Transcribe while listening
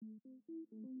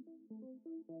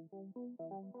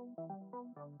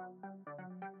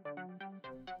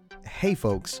Hey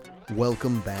folks,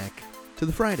 welcome back to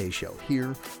the Friday Show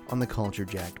here on the Culture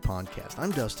Jacked podcast.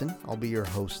 I'm Dustin, I'll be your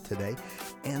host today,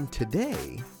 and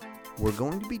today we're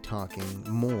going to be talking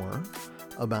more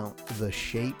about the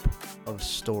shape of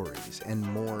stories and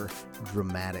more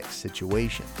dramatic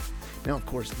situations. Now, of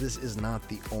course, this is not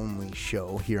the only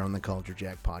show here on the Culture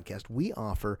Jacked podcast. We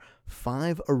offer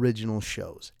 5 original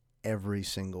shows every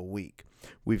single week.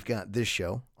 We've got this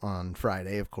show on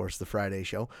Friday, of course, the Friday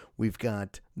Show. We've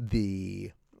got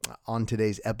on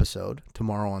today's episode,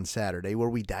 tomorrow on Saturday, where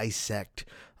we dissect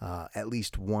at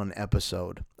least one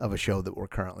episode of a show that we're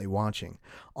currently watching.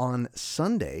 On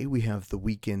Sunday, we have The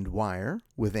Weekend Wire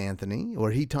with Anthony,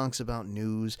 where he talks about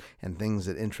news and things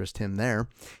that interest him there.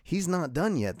 He's not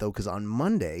done yet, though, because on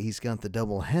Monday, he's got the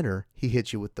double header. He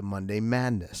hits you with the Monday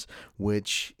Madness,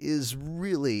 which is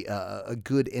really a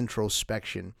good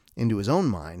introspection into his own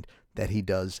mind that he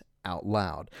does out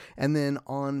loud. And then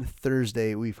on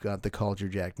Thursday, we've got the Culture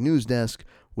Jack News Desk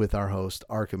with our host,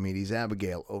 Archimedes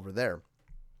Abigail, over there.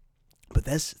 But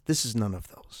this is none of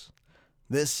those.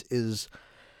 This is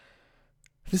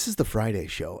the Friday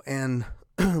Show. And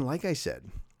like I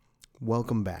said,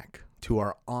 welcome back to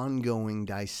our ongoing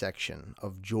dissection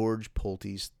of George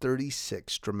Pulte's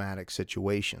 36 dramatic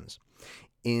situations.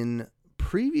 In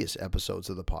previous episodes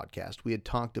of the podcast, we had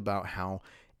talked about how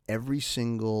every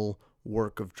single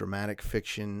work of dramatic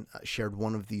fiction shared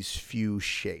one of these few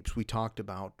shapes. We talked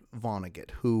about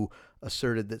Vonnegut, who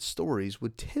asserted that stories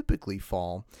would typically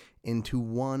fall into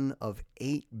one of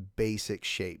 8 basic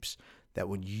shapes that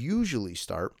would usually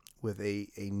start with a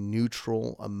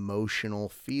neutral emotional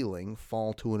feeling,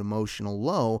 fall to an emotional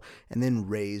low, and then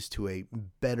raise to a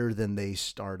better than they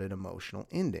started emotional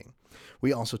ending.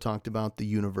 We also talked about the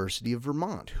University of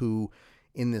Vermont, who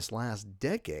in this last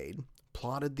decade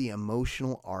plotted the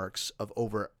emotional arcs of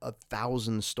over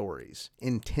 1,000 stories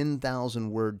in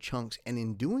 10,000 word chunks, and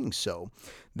in doing so,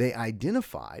 they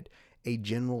identified a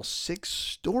general 6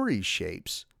 story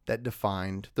shapes that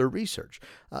defined their research.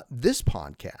 This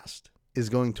podcast is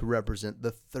going to represent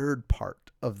the 3rd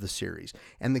part of the series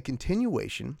and the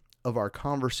continuation of our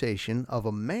conversation of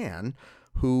a man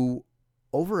who,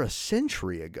 over a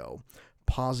century ago,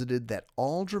 posited that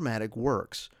all dramatic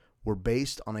works were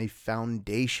based on a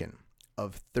foundation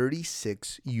of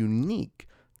 36 unique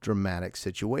dramatic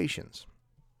situations.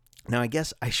 Now, I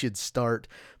guess I should start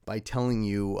by telling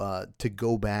you to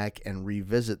go back and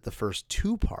revisit the first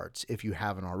 2 parts if you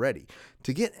haven't already,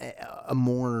 to get a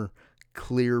more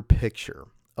clear picture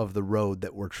of the road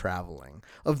that we're traveling,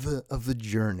 of the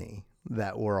journey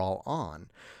that we're all on.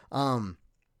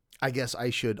 I guess I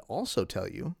should also tell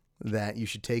you that you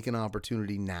should take an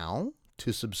opportunity now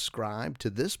to subscribe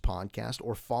to this podcast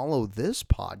or follow this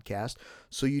podcast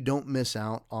so you don't miss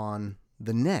out on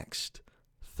the next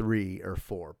 3 or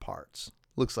 4 parts.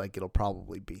 Looks like it'll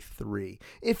probably be 3.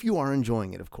 If you are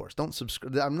enjoying it, of course. Don't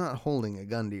subscribe. I'm not holding a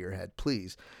gun to your head.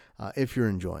 Please, if you're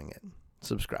enjoying it,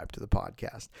 subscribe to the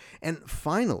podcast. And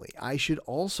finally, I should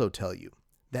also tell you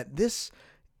that this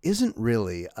isn't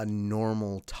really a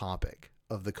normal topic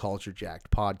of the Culture Jacked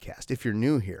podcast. If you're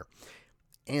new here,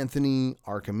 Anthony,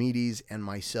 Archimedes, and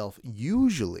myself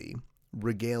usually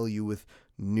regale you with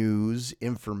news,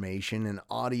 information, and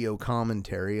audio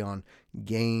commentary on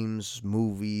games,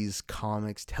 movies,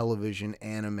 comics, television,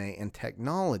 anime, and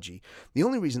technology. The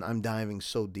only reason I'm diving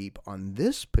so deep on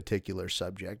this particular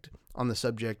subject, on the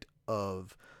subject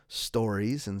of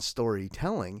stories and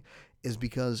storytelling, is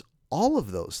because all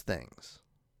of those things,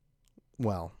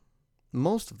 well,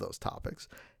 most of those topics,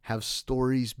 have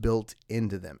stories built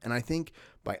into them. And I think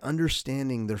by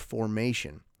understanding their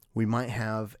formation, we might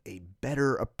have a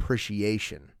better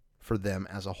appreciation for them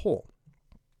as a whole.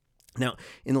 Now,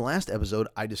 in the last episode,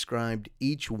 I described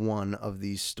each one of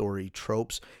these story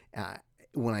tropes.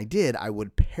 When I did, I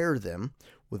would pair them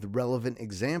with relevant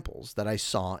examples that I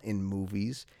saw in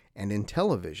movies and in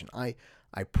television. I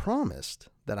promised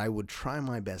that I would try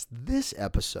my best this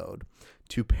episode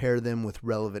to pair them with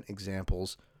relevant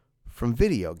examples from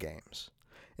video games.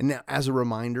 And now, as a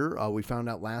reminder, we found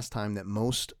out last time that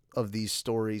most of these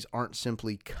stories aren't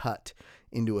simply cut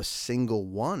into a single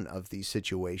one of these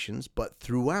situations, but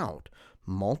throughout,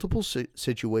 multiple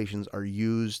situations are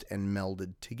used and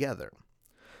melded together.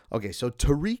 Okay, so to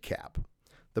recap,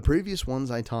 the previous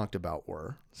ones I talked about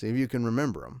were, see if you can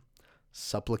remember them,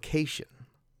 supplication,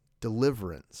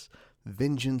 deliverance,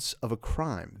 vengeance of a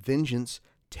crime, vengeance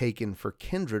taken for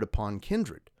kindred upon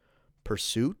kindred,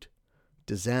 pursuit,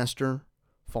 disaster,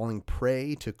 falling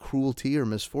prey to cruelty or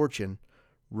misfortune,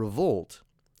 revolt,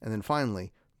 and then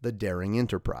finally, the daring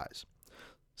enterprise.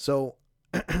 So,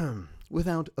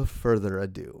 without a further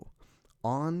ado,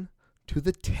 on to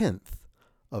the 10th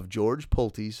of George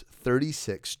Pulte's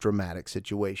 36 dramatic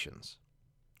situations.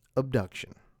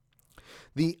 Abduction.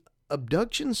 The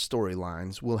abduction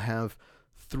storylines will have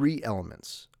three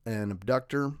elements: an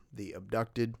abductor, the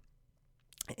abducted,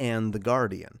 and the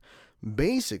guardian.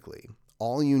 Basically,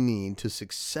 all you need to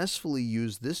successfully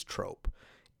use this trope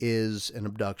is an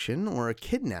abduction or a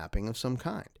kidnapping of some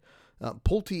kind.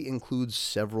 Pulte includes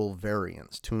several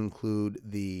variants to include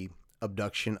the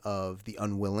abduction of the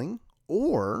unwilling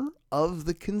or of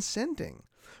the consenting,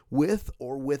 with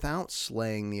or without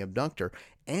slaying the abductor,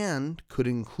 and could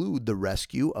include the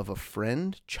rescue of a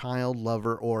friend, child,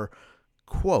 lover, or,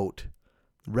 quote,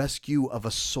 rescue of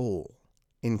a soul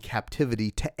in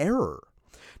captivity to error.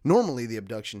 Normally, the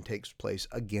abduction takes place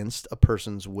against a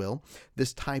person's will.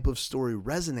 This type of story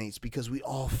resonates because we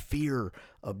all fear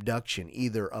abduction,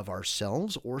 either of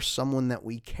ourselves or someone that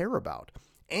we care about.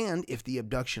 And if the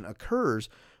abduction occurs,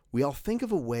 we all think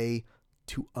of a way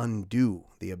to undo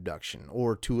the abduction,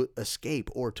 or to escape,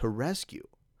 or to rescue.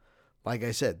 Like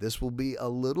I said, this will be a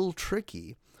little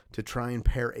tricky to try and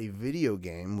pair a video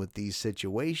game with these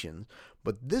situations,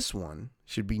 but this one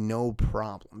should be no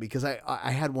problem because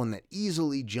I had one that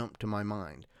easily jumped to my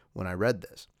mind when I read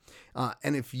this.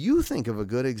 And if you think of a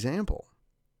good example,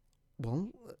 well,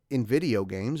 in video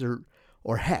games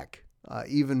or heck,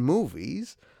 even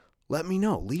movies, let me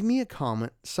know. Leave me a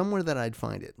comment somewhere that I'd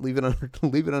find it. Leave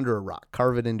it under a rock.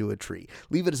 Carve it into a tree.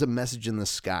 Leave it as a message in the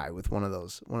sky with one of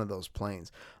those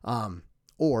planes.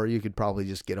 Or you could probably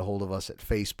just get a hold of us at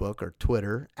Facebook or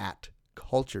Twitter at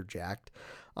CultureJacked.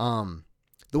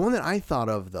 The one that I thought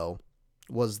of, though,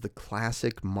 was the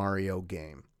classic Mario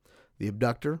game. The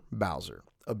abductor, Bowser.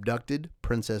 Abducted,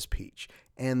 Princess Peach.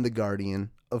 And the guardian,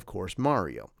 of course,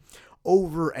 Mario.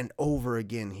 Over and over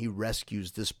again, he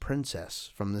rescues this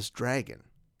princess from this dragon.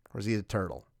 Or is he a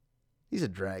turtle? He's a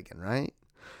dragon, right?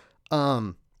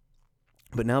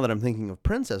 But now that I'm thinking of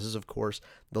princesses, of course,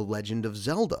 The Legend of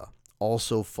Zelda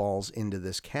also falls into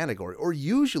this category, or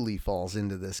usually falls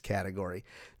into this category.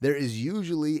 There is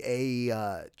usually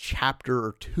a chapter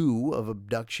or two of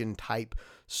abduction type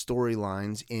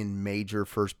storylines in major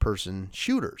first-person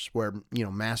shooters where,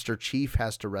 Master Chief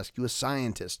has to rescue a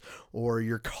scientist, or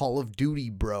your Call of Duty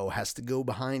bro has to go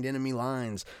behind enemy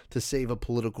lines to save a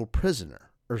political prisoner,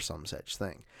 or some such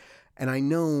thing. And I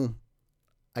know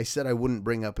I said I wouldn't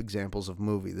bring up examples of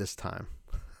movie this time.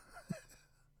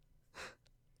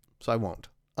 So I won't.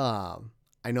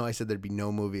 I know I said there'd be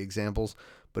no movie examples,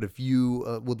 but if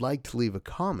you would like to leave a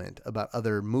comment about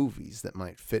other movies that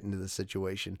might fit into the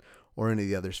situation or any of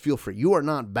the others, feel free. You are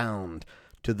not bound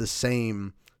to the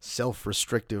same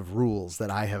self-restrictive rules that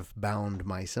I have bound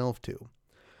myself to.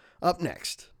 Up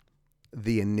next,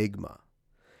 the enigma.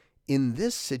 In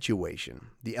this situation,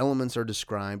 the elements are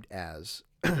described as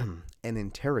an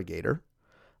interrogator,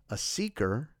 a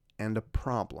seeker, and a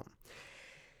problem.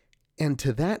 And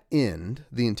to that end,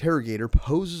 the interrogator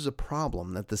poses a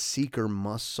problem that the seeker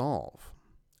must solve.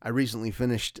 I recently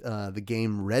finished the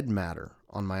game Red Matter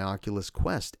on my Oculus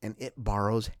Quest, and it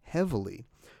borrows heavily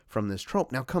from this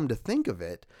trope. Now, come to think of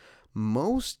it,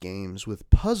 most games with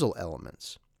puzzle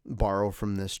elements borrow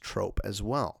from this trope as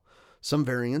well. Some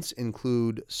variants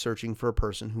include searching for a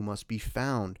person who must be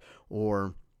found,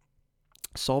 or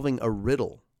solving a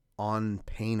riddle on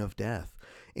pain of death.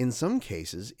 In some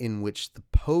cases, in which the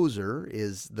poser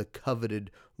is the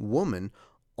coveted woman,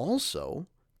 also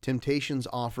temptations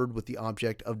offered with the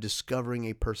object of discovering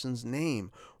a person's name,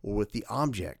 or with the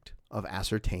object of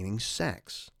ascertaining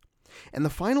sex. And the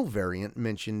final variant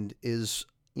mentioned is,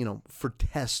 for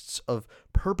tests of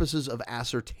purposes of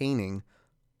ascertaining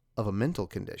of a mental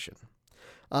condition.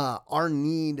 Our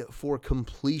need for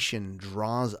completion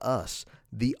draws us,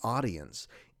 the audience,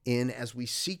 in as we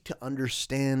seek to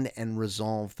understand and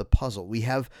resolve the puzzle. We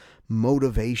have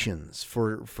motivations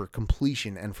for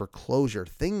completion and for closure,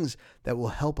 things that will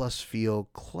help us feel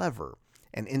clever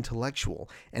and intellectual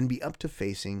and be up to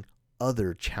facing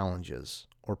other challenges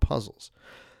or puzzles.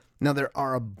 Now, there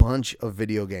are a bunch of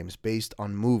video games based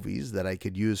on movies that I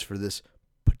could use for this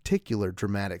particular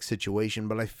dramatic situation,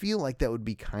 but I feel like that would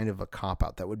be kind of a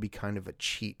cop-out. That would be kind of a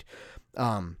cheat.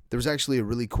 There was actually a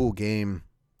really cool game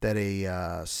that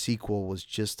a sequel was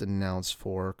just announced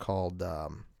for called,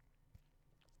 what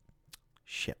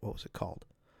was it called?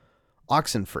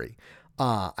 Oxenfree.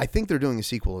 I think they're doing a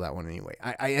sequel to that one anyway.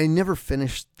 I never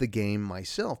finished the game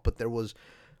myself, but there was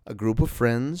a group of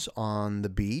friends on the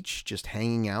beach just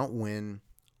hanging out when,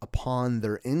 upon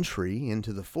their entry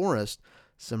into the forest,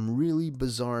 some really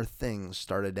bizarre things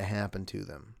started to happen to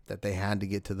them that they had to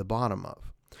get to the bottom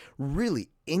of. Really,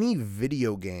 any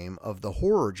video game of the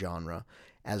horror genre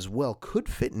as well could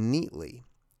fit neatly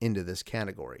into this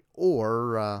category.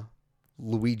 Or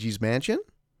Luigi's Mansion?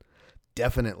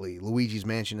 Definitely Luigi's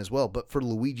Mansion as well. But for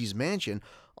Luigi's Mansion,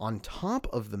 on top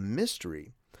of the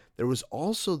mystery, there was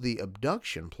also the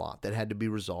abduction plot that had to be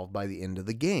resolved by the end of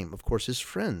the game. Of course, his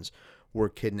friends were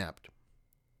kidnapped.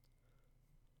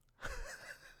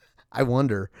 I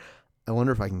wonder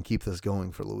if I can keep this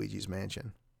going for Luigi's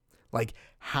Mansion. Like,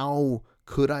 how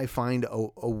could I find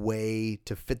a way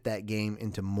to fit that game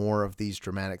into more of these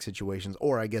dramatic situations?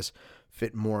 Or I guess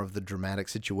fit more of the dramatic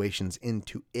situations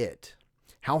into it?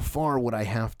 How far would I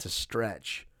have to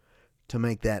stretch to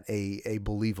make that a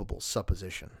believable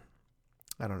supposition?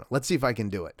 I don't know. Let's see if I can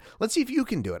do it. Let's see if you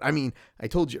can do it. I mean, I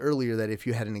told you earlier that if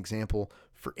you had an example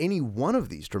for any one of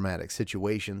these dramatic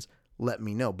situations, let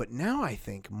me know. But now I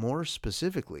think more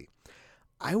specifically,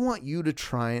 I want you to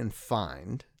try and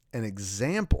find an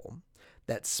example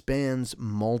that spans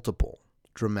multiple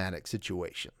dramatic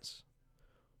situations.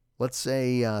 Let's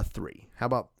say 3.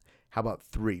 How about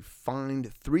 3?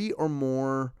 Find 3 or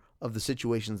more of the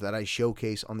situations that I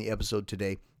showcase on the episode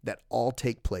today that all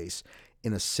take place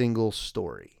in a single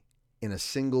story, in a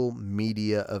single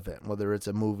media event, whether it's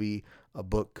a movie, a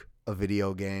book, a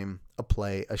video game, a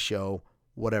play, a show,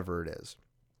 whatever it is.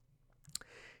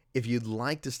 If you'd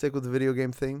like to stick with the video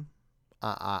game theme,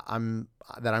 I'm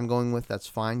going with, that's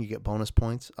fine. You get bonus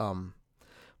points.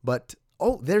 But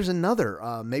there's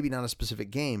another, maybe not a specific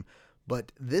game,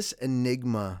 but this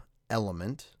enigma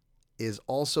element is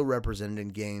also represented in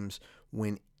games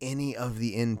when any of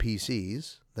the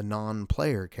NPCs, the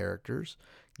non-player characters,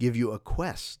 give you a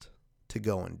quest to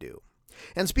go and do.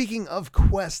 And speaking of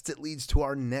quests, it leads to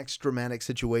our next dramatic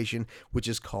situation, which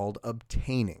is called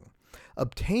obtaining.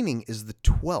 Obtaining is the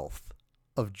 12th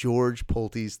of George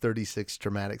Pulte's 36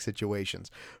 dramatic situations.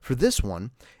 For this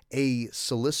one, a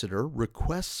solicitor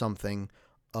requests something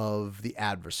of the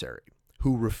adversary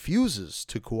who refuses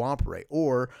to cooperate,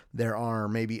 or there are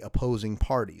maybe opposing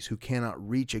parties who cannot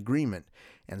reach agreement,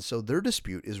 and so their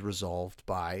dispute is resolved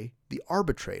by the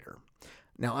arbitrator.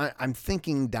 Now, I'm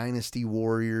thinking Dynasty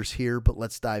Warriors here, but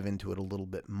let's dive into it a little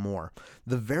bit more.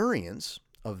 The variants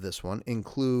of this one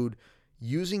include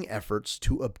using efforts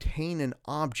to obtain an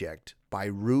object by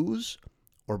ruse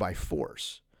or by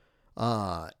force.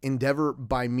 Endeavor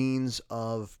by means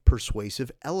of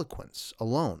persuasive eloquence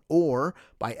alone, or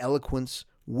by eloquence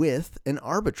with an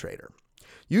arbitrator.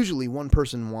 Usually one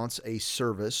person wants a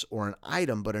service or an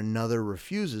item, but another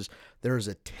refuses. There is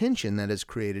a tension that is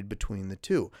created between the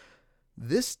two.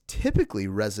 This typically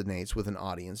resonates with an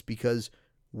audience because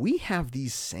we have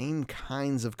these same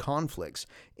kinds of conflicts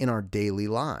in our daily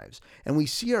lives, and we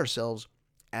see ourselves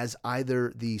as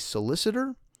either the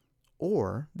solicitor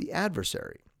or the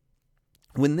adversary.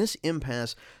 When this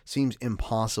impasse seems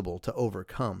impossible to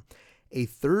overcome, a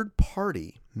third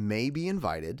party may be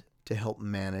invited to help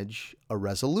manage a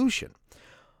resolution.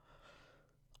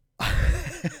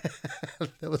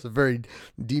 That was a very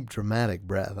deep, dramatic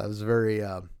breath. I was very,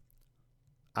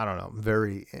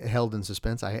 very held in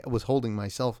suspense. I was holding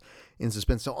myself in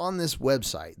suspense. So on this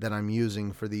website that I'm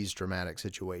using for these dramatic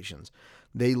situations,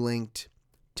 they linked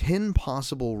 10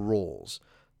 possible roles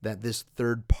that this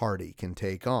third party can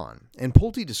take on. And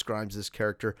Pulte describes this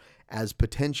character as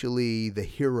potentially the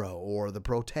hero or the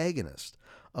protagonist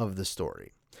of the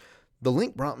story. The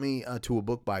link brought me to a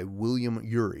book by William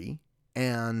Ury,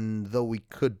 and though we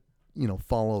could,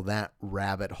 follow that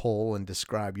rabbit hole and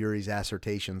describe Ury's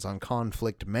assertions on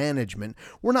conflict management,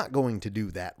 we're not going to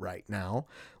do that right now.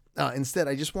 Instead,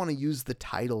 I just want to use the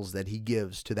titles that he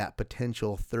gives to that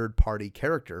potential third-party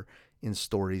character in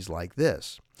stories like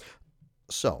this.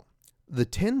 So, the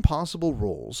 10 possible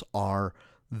roles are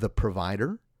the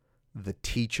provider, the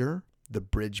teacher, the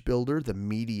bridge builder, the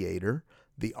mediator,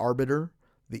 the arbiter,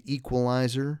 the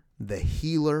equalizer, the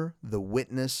healer, the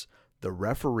witness, the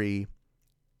referee,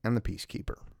 and the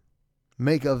peacekeeper.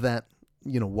 Make of that,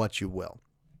 what you will.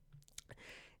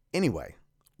 Anyway,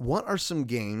 what are some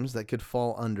games that could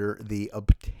fall under the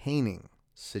obtaining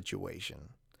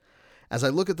situation? As I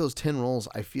look at those 10 roles,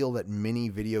 I feel that many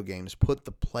video games put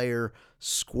the player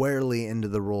squarely into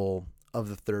the role of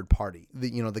the third party.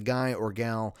 The guy or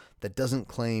gal that doesn't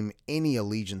claim any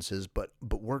allegiances but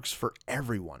works for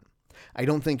everyone. I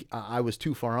don't think I was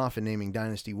too far off in naming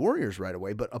Dynasty Warriors right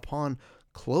away, but upon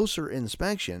closer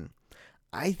inspection,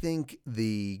 I think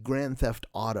the Grand Theft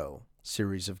Auto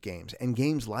series of games and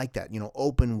games like that,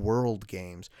 open world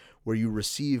games where you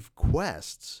receive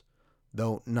quests,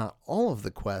 though not all of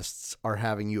the quests are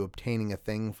having you obtaining a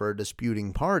thing for a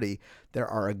disputing party, there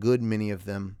are a good many of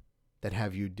them that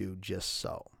have you do just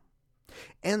so.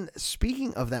 And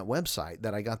speaking of that website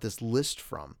that I got this list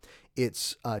from,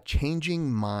 it's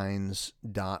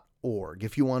changingminds.org.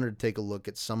 If you wanted to take a look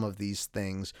at some of these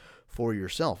things for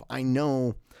yourself, I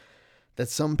know that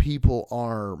some people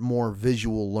are more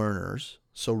visual learners,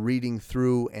 so reading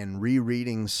through and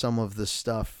rereading some of the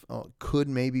stuff could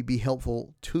maybe be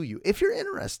helpful to you if you're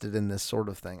interested in this sort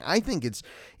of thing. I think it's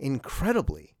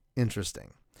incredibly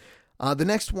interesting. The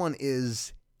next one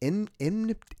is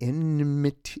enmity.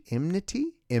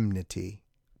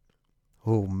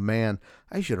 Oh man,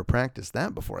 I should have practiced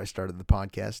that before I started the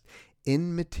podcast.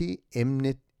 Enmity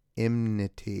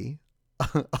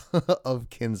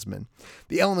of kinsmen.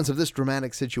 The elements of this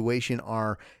dramatic situation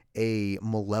are a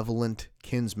malevolent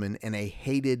kinsman and a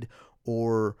hated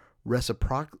or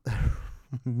reciprocally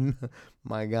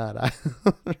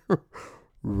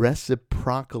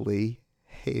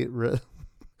hate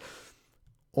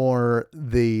or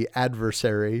the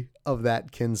adversary of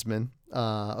that kinsman,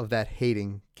 of that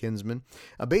hating kinsman.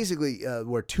 Basically,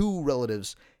 where two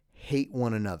relatives hate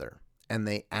one another and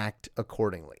they act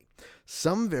accordingly.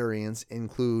 Some variants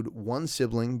include one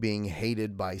sibling being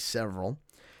hated by several,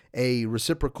 a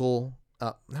reciprocal.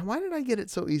 Why did I get it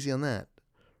so easy on that?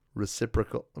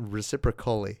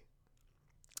 Reciprocally.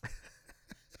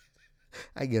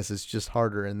 I guess it's just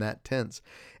harder in that tense.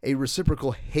 A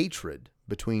reciprocal hatred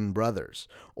between brothers,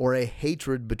 or a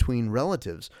hatred between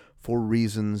relatives for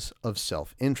reasons of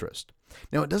self-interest.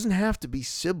 Now, it doesn't have to be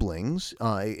siblings.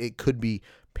 It could be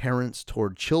parents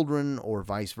toward children, or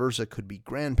vice versa. It could be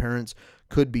grandparents,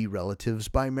 could be relatives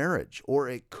by marriage, or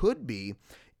it could be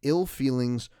ill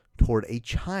feelings toward a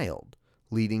child,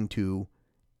 leading to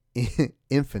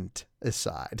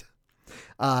infanticide.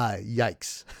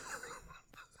 Yikes.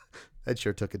 That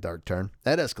sure took a dark turn.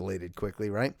 That escalated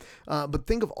quickly, right? But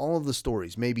think of all of the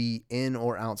stories, maybe in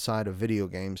or outside of video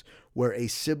games, where a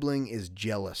sibling is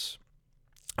jealous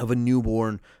of a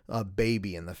newborn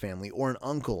baby in the family, or an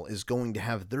uncle is going to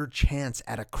have their chance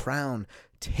at a crown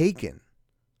taken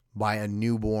by a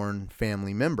newborn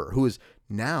family member who is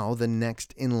now the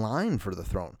next in line for the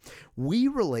throne. We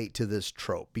relate to this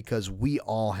trope because we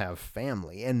all have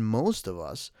family, and most of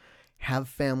us have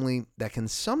family that can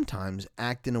sometimes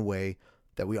act in a way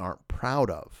that we aren't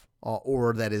proud of,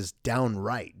 or that is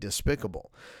downright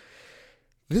despicable.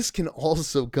 This can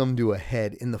also come to a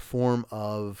head in the form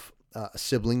of a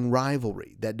sibling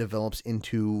rivalry that develops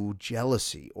into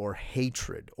jealousy or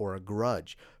hatred or a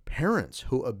grudge. Parents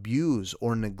who abuse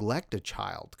or neglect a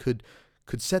child could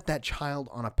set that child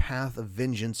on a path of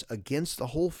vengeance against the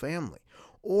whole family,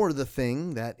 or the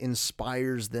thing that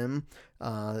inspires them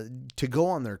to go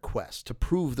on their quest to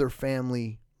prove their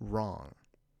family wrong.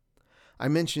 I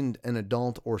mentioned an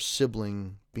adult or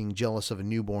sibling being jealous of a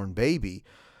newborn baby,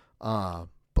 but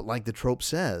like the trope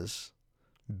says,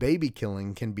 baby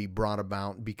killing can be brought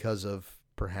about because of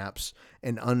perhaps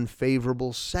an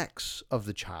unfavorable sex of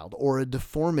the child or a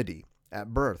deformity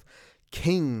at birth.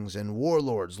 Kings and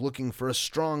warlords looking for a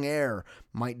strong heir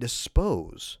might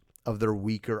dispose of their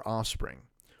weaker offspring,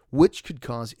 which could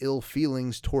cause ill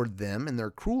feelings toward them and their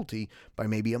cruelty by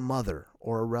maybe a mother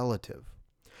or a relative.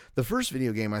 The first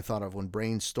video game I thought of when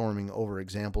brainstorming over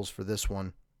examples for this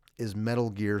one is Metal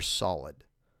Gear Solid.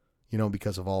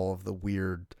 Because of all of the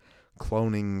weird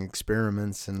cloning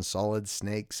experiments and solid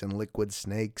snakes and liquid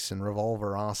snakes and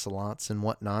revolver ocelots and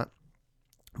whatnot.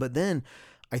 But then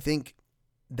I think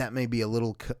that may be a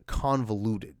little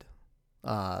convoluted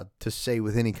to say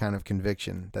with any kind of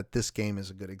conviction that this game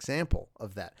is a good example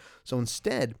of that. So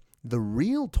instead, the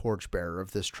real torchbearer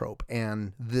of this trope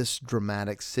and this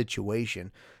dramatic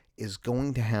situation is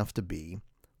going to have to be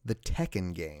the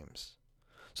Tekken games.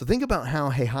 So think about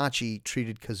how Heihachi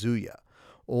treated Kazuya,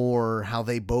 or how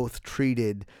they both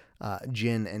treated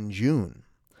Jin and Jun.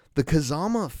 The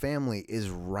Kazama family is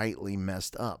rightly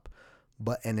messed up,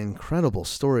 but an incredible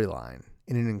storyline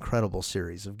in an incredible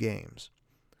series of games.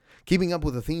 Keeping up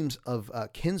with the themes of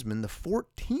kinsmen, the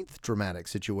 14th dramatic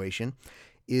situation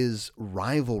is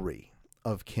rivalry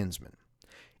of kinsmen.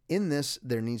 In this,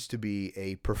 there needs to be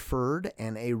a preferred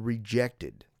and a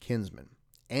rejected kinsman,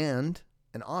 and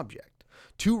an object.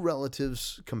 Two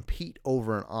relatives compete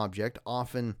over an object.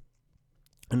 Often,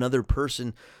 another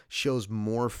person shows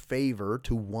more favor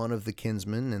to one of the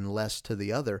kinsmen and less to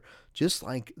the other, just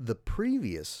like the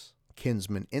previous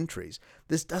kinsman entries.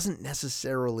 This doesn't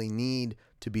necessarily need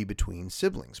to be between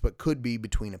siblings, but could be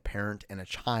between a parent and a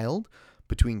child,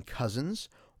 between cousins,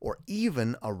 or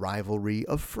even a rivalry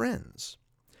of friends.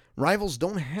 Rivals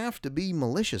don't have to be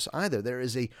malicious either. There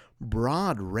is a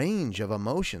broad range of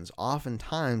emotions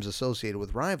oftentimes associated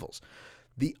with rivals.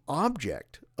 The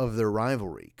object of their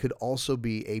rivalry could also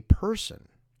be a person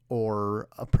or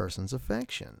a person's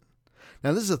affection.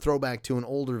 Now, this is a throwback to an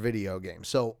older video game,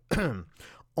 so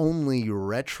only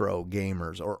retro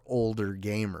gamers or older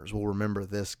gamers will remember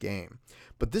this game.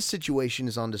 But this situation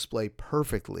is on display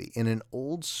perfectly in an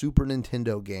old Super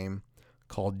Nintendo game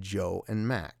called Joe and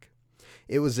Mac.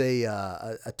 It was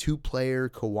a two-player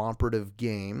cooperative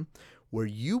game where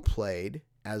you played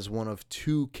as one of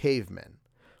two cavemen.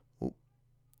 Ooh,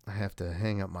 I have to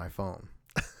hang up my phone.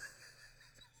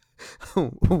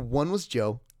 One was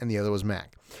Joe and the other was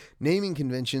Mac. Naming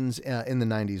conventions in the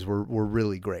 90s were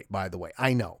really great, by the way.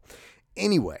 I know.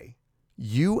 Anyway,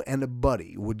 you and a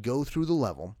buddy would go through the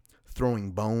level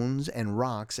throwing bones and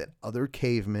rocks at other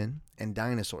cavemen and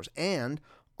dinosaurs. And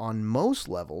on most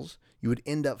levels, you would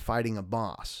end up fighting a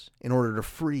boss in order to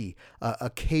free a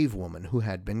cave woman who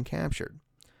had been captured.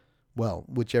 Well,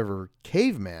 whichever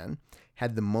caveman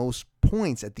had the most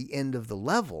points at the end of the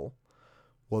level,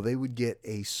 well, they would get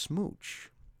a smooch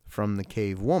from the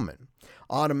cave woman,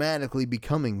 automatically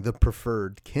becoming the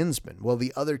preferred kinsman. Well,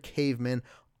 the other cavemen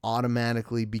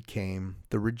automatically became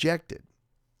the rejected.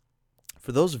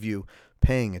 For those of you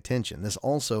paying attention, this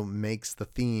also makes the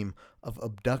theme of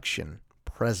abduction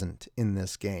present in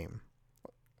this game.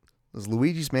 Is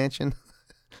Luigi's Mansion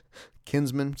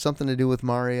kinsman something to do with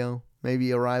Mario?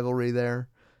 Maybe a rivalry there?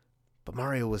 But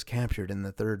Mario was captured in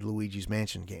the third Luigi's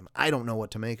Mansion game. I don't know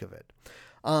what to make of it.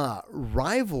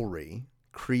 Rivalry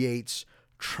creates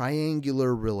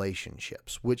triangular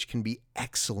relationships, which can be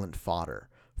excellent fodder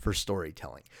for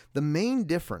storytelling. The main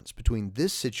difference between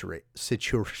this situation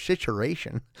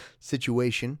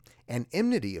and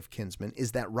enmity of kinsmen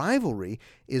is that rivalry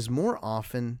is more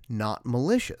often not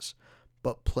malicious,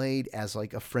 but played as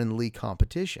like a friendly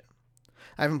competition.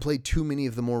 I haven't played too many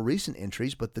of the more recent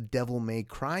entries, but the Devil May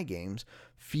Cry games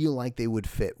feel like they would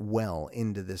fit well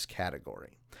into this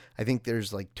category. I think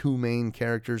there's like two main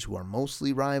characters who are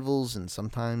mostly rivals and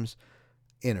sometimes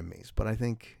enemies, but I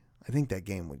think that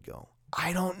game would go.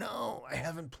 I don't know. I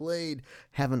haven't played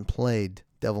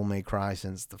Devil May Cry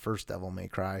since the first Devil May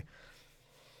Cry.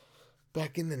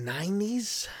 Back in the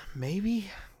 90s, maybe?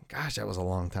 Gosh, that was a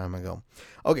long time ago.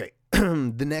 Okay,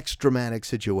 the next dramatic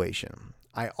situation.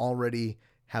 I already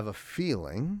have a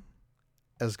feeling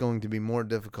it's going to be more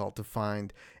difficult to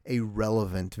find a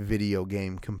relevant video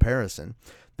game comparison.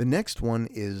 The next one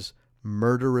is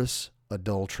murderous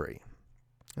adultery.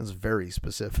 That's very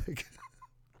specific.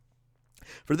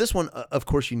 For this one, of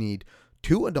course, you need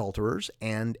two adulterers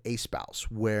and a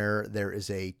spouse, where there is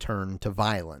a turn to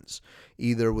violence,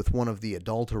 either with one of the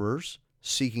adulterers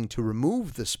seeking to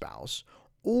remove the spouse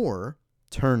or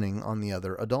turning on the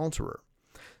other adulterer.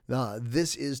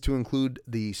 This is to include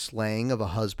the slaying of a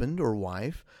husband or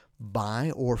wife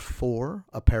by or for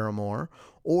a paramour,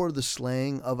 or the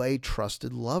slaying of a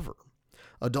trusted lover.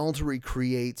 Adultery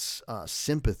creates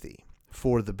sympathy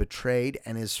for the betrayed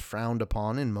and is frowned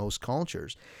upon in most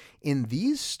cultures. In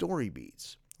these story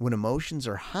beats, when emotions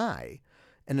are high,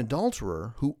 an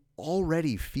adulterer who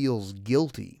already feels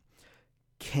guilty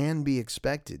can be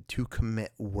expected to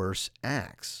commit worse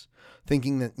acts,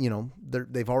 thinking that,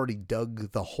 they've already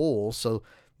dug the hole, so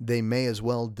they may as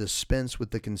well dispense with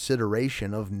the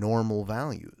consideration of normal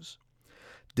values.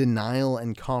 Denial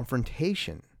and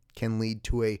confrontation can lead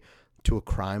to a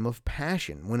crime of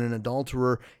passion when an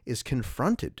adulterer is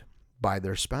confronted by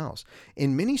their spouse.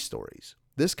 In many stories,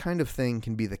 this kind of thing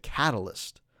can be the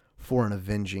catalyst for an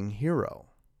avenging hero.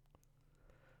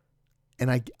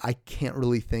 And I can't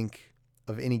really think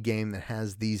of any game that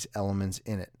has these elements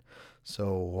in it.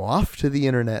 So off to the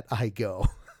internet I go,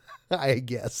 I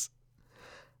guess.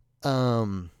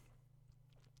 Okay,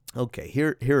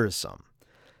 here are some.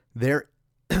 There's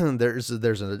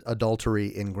an adultery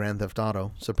in Grand Theft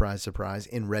Auto, surprise, surprise,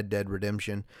 in Red Dead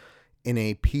Redemption, in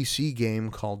a PC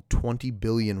game called 20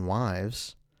 Billion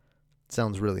Wives.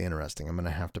 Sounds really interesting. I'm going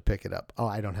to have to pick it up. Oh,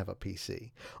 I don't have a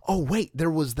PC. Oh, wait, there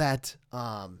was that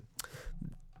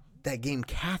game,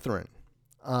 Catherine.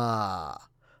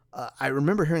 I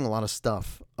remember hearing a lot of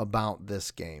stuff about this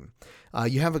game.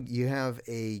 You have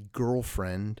a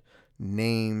girlfriend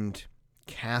named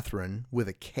Catherine with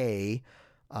a K,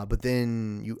 but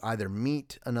then you either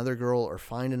meet another girl or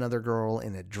find another girl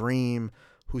in a dream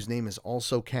whose name is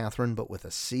also Catherine, but with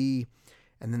a C.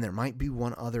 And then there might be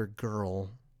one other girl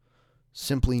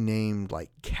simply named like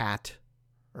Cat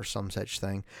or some such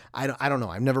thing. I don't know.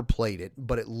 I've never played it,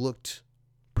 but it looked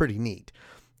pretty neat.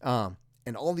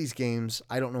 And all these games,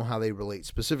 I don't know how they relate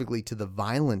specifically to the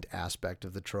violent aspect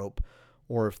of the trope,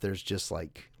 or if there's just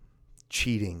like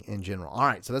cheating in general. All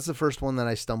right, so that's the first one that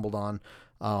I stumbled on.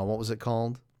 What was it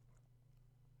called?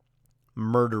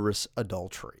 Murderous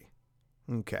adultery.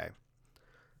 Okay.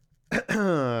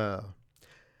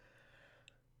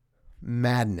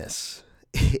 Madness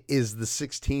is the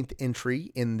 16th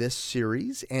entry in this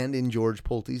series and in George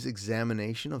Pulte's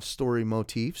examination of story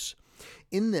motifs.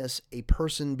 In this, a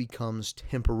person becomes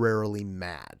temporarily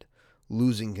mad,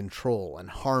 losing control and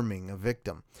harming a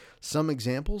victim. Some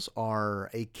examples are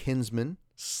a kinsman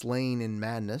slain in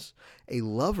madness, a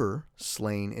lover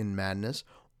slain in madness,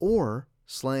 or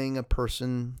slaying a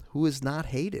person who is not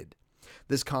hated.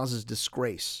 This causes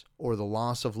disgrace or the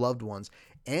loss of loved ones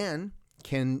and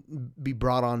can be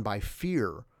brought on by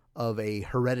fear of a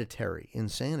hereditary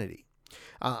insanity.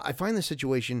 I find this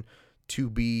situation to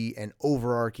be an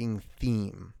overarching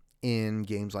theme in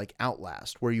games like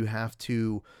Outlast, where you have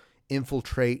to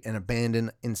infiltrate an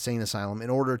abandoned insane asylum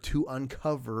in order to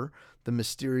uncover the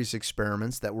mysterious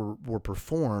experiments that were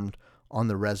performed on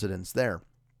the residents there.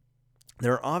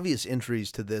 There are obvious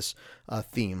entries to this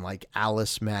theme, like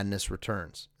Alice Madness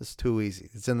Returns. It's too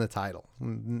easy. It's in the title.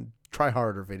 Try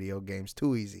harder, video games.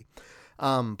 Too easy.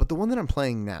 But the one that I'm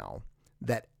playing now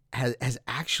that has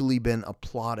actually been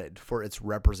applauded for its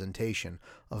representation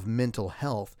of mental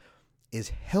health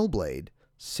is Hellblade: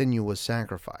 Senua's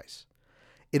Sacrifice.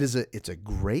 It's a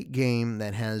great game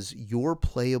that has your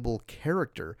playable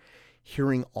character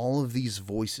hearing all of these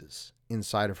voices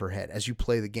inside of her head as you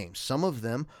play the game. Some of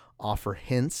them offer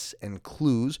hints and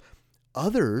clues.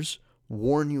 Others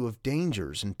warn you of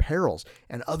dangers and perils,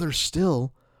 and others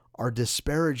still are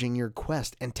disparaging your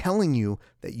quest and telling you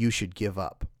that you should give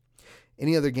up.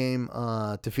 Any other game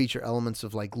to feature elements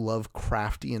of like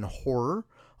Lovecraftian horror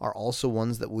are also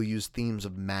ones that will use themes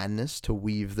of madness to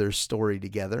weave their story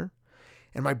together.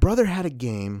 And my brother had a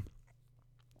game.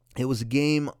 It was a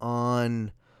game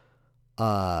on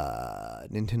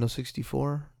Nintendo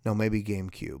 64? No, maybe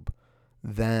GameCube.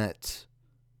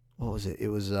 What was it? It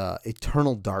was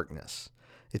Eternal Darkness.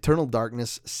 Eternal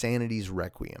Darkness, Sanity's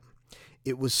Requiem.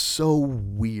 It was so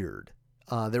weird.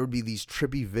 There would be these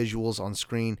trippy visuals on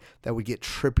screen that would get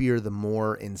trippier the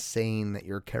more insane that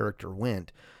your character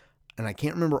went. And I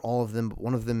can't remember all of them, but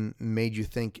one of them made you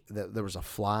think that there was a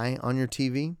fly on your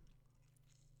TV.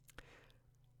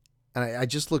 And I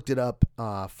just looked it up.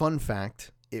 Fun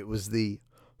fact, it was the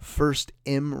first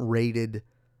M-rated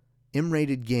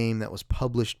game that was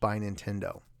published by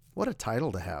Nintendo. What a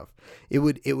title to have.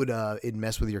 It'd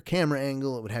mess with your camera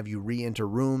angle. It would have you re-enter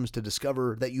rooms to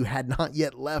discover that you had not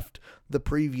yet left the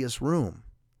previous room.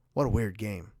 What a weird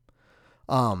game.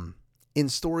 In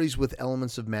stories with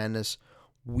elements of madness,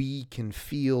 we can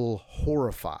feel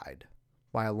horrified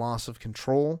by a loss of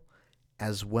control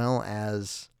as well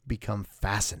as become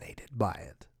fascinated by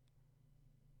it.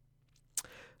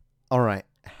 All right,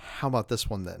 how about this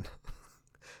one then?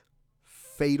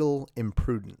 Fatal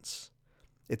Imprudence.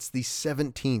 It's the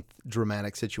 17th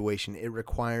dramatic situation. It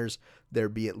requires there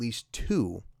be at least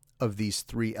two of these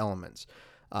three elements.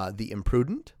 The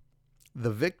imprudent,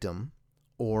 the victim,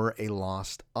 or a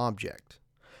lost object.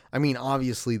 I mean,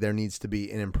 obviously there needs to be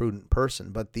an imprudent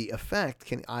person, but the effect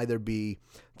can either be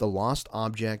the lost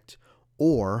object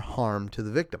or harm to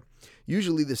the victim.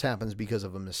 Usually this happens because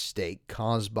of a mistake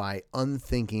caused by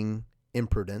unthinking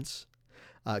imprudence,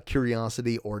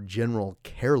 curiosity, or general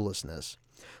carelessness.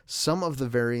 Some of the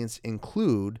variants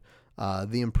include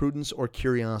the imprudence or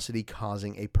curiosity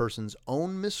causing a person's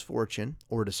own misfortune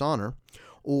or dishonor,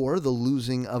 or the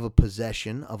losing of a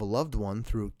possession of a loved one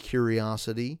through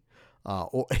curiosity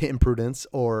or imprudence,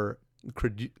 or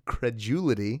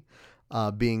credulity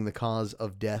being the cause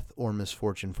of death or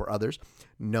misfortune for others,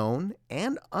 known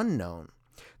and unknown.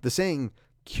 The saying,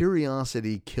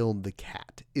 "Curiosity killed the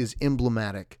cat," is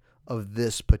emblematic of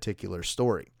this particular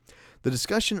story. The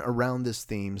discussion around this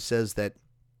theme says that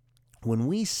when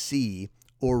we see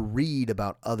or read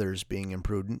about others being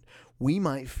imprudent, we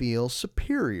might feel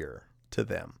superior to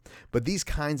them. But these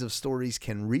kinds of stories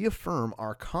can reaffirm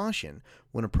our caution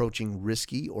when approaching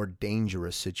risky or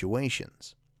dangerous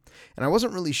situations. And I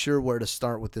wasn't really sure where to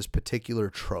start with this particular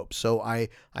trope, so I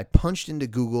punched into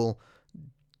Google,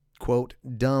 quote,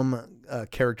 dumb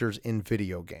characters in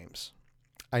video games.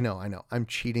 I know, I'm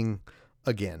cheating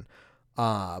again.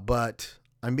 But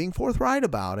I'm being forthright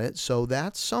about it, so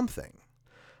that's something.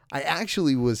 I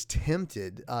actually was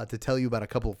tempted to tell you about a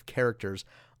couple of characters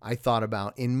I thought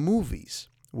about in movies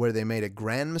where they made a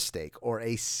grand mistake or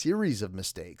a series of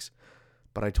mistakes.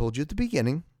 But I told you at the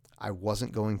beginning I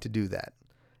wasn't going to do that.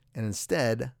 And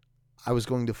instead, I was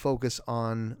going to focus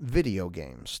on video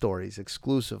game stories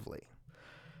exclusively.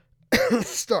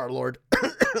 Star-Lord.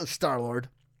 Star-Lord.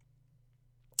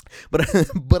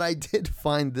 But I did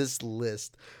find this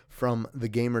list from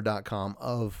thegamer.com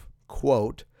of,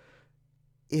 quote,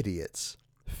 idiots,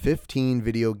 15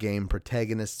 video game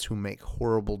protagonists who make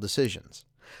horrible decisions.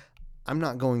 I'm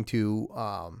not going to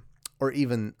or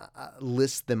even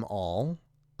list them all.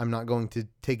 I'm not going to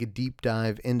take a deep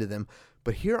dive into them,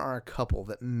 but here are a couple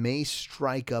that may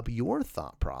strike up your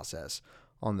thought process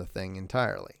on the thing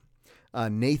entirely.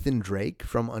 Nathan Drake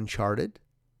from Uncharted.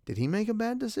 Did he make a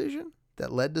bad decision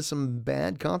that led to some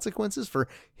bad consequences for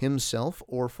himself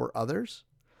or for others?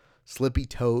 Slippy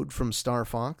Toad from Star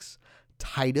Fox.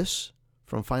 Titus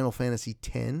from Final Fantasy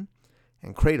X.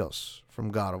 And Kratos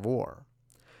from God of War.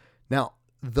 Now,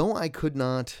 though I could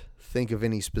not think of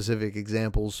any specific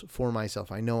examples for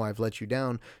myself, I know I've let you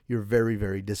down. You're very,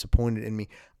 very disappointed in me.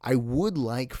 I would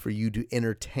like for you to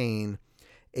entertain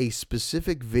a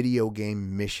specific video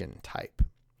game mission type,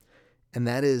 and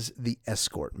that is the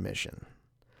escort mission.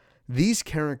 These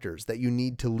characters that you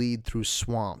need to lead through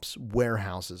swamps,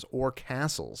 warehouses, or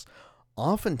castles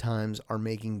oftentimes are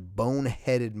making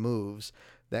boneheaded moves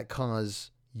that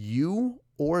cause you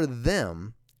or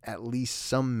them at least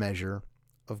some measure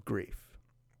of grief.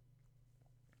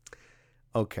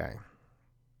 Okay.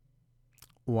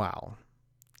 Wow.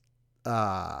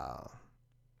 How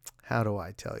do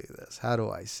I tell you this? How do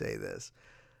I say this?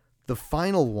 The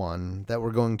final one that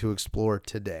we're going to explore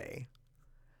today,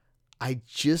 I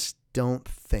just don't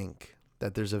think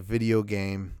that there's a video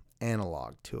game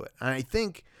analog to it. And I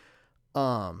think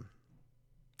some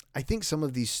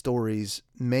of these stories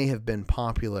may have been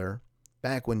popular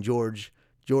back when George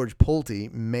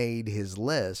Pulte made his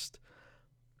list,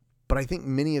 but I think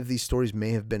many of these stories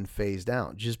may have been phased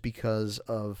out just because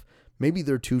of maybe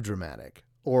they're too dramatic,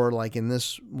 or like in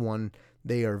this one,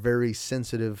 they are very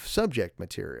sensitive subject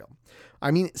material.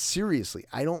 I mean, seriously,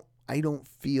 I don't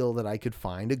feel that I could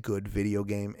find a good video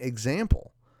game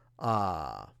example.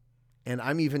 And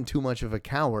I'm even too much of a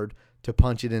coward to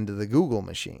punch it into the Google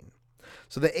machine.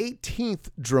 So the 18th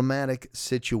dramatic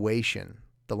situation,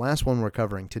 the last one we're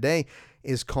covering today,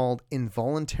 is called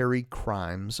Involuntary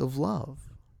Crimes of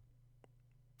Love.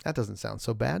 That doesn't sound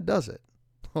so bad, does it?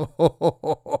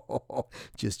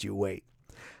 Just you wait.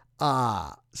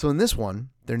 So in this one,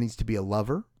 there needs to be a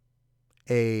lover,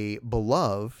 a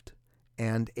beloved,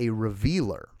 and a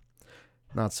revealer.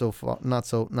 Not so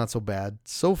bad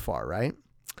so far, right?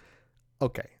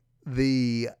 Okay.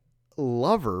 The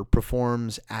lover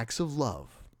performs acts of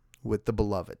love with the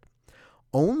beloved,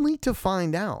 only to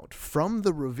find out from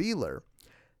the revealer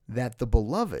that the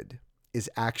beloved is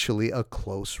actually a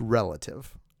close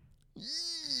relative.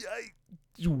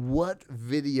 What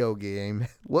video game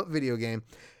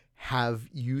have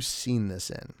you seen this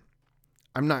in?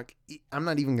 I'm not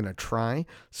even going to try.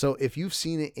 So if you've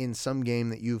seen it in some game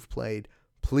that you've played,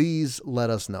 please let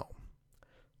us know.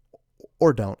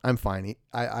 Or don't. I'm fine.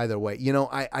 Either way. You know,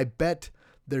 I bet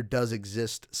there does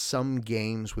exist some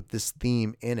games with this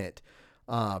theme in it.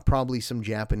 Probably some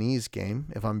Japanese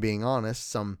game, if I'm being honest.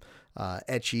 Some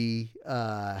ecchi,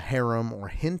 harem, or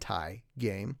hentai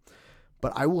game.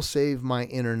 But I will save my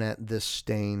internet this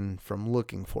stain from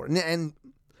looking for it. And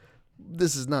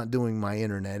this is not doing my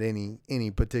internet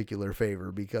any particular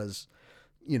favor because,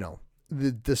 you know,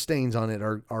 the stains on it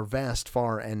are vast,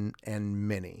 far, and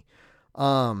many.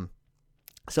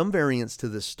 Some variants to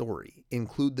this story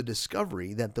include the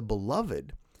discovery that the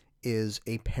beloved is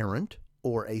a parent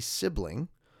or a sibling,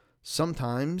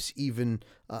 sometimes even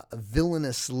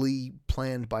villainously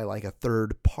planned by like a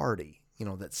third party, you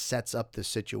know, that sets up the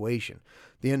situation.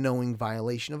 The unknowing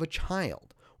violation of a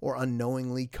child or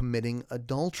unknowingly committing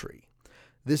adultery.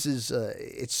 This is,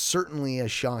 it's certainly a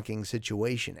shocking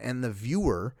situation, and the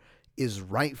viewer is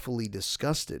rightfully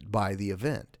disgusted by the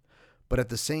event. But at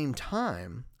the same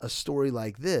time, a story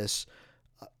like this,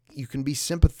 you can be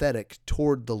sympathetic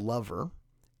toward the lover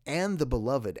and the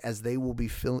beloved as they will be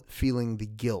feeling the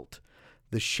guilt,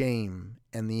 the shame,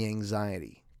 and the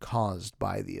anxiety caused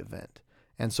by the event.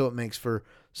 And so it makes for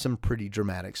some pretty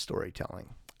dramatic storytelling,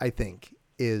 I think,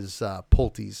 is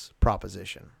Pulte's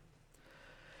proposition.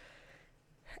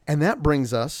 And that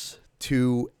brings us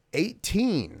to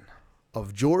 18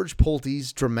 of George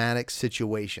Pulte's dramatic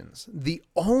situations. The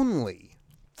only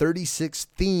 36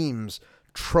 themes,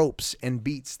 tropes, and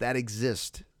beats that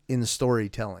exist in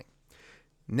storytelling.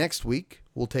 Next week,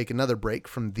 we'll take another break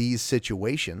from these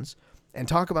situations and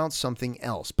talk about something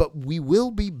else. But we will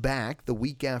be back the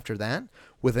week after that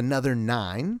with another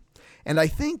 9. And I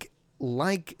think,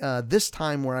 like this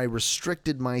time where I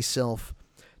restricted myself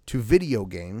to video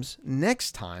games,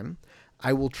 next time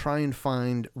I will try and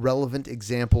find relevant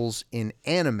examples in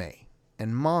anime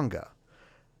and manga.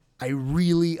 I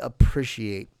really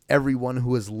appreciate everyone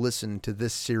who has listened to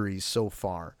this series so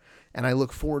far, and I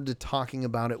look forward to talking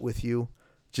about it with you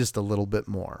just a little bit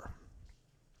more.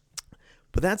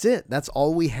 But that's it. That's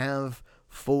all we have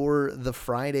for the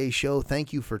Friday show.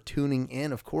 Thank you for tuning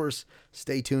in. Of course,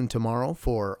 stay tuned tomorrow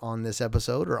for on this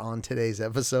episode or on today's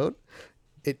episode.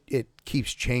 It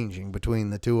keeps changing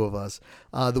between the two of us.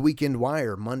 The Weekend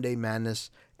Wire, Monday Madness,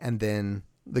 and then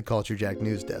the Culture Jack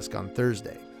News Desk on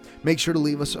Thursday. Make sure to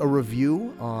leave us a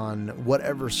review on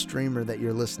whatever streamer that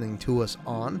you're listening to us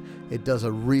on. It does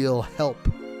a real help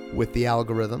with the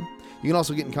algorithm. You can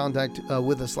also get in contact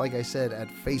with us, like I said, at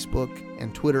Facebook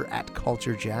and Twitter at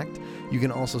CultureJacked. You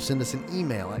can also send us an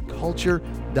email at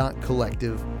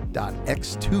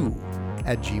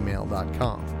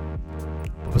culture.collective.x2@gmail.com.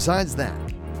 But besides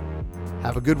that,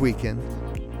 have a good weekend.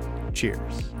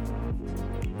 Cheers.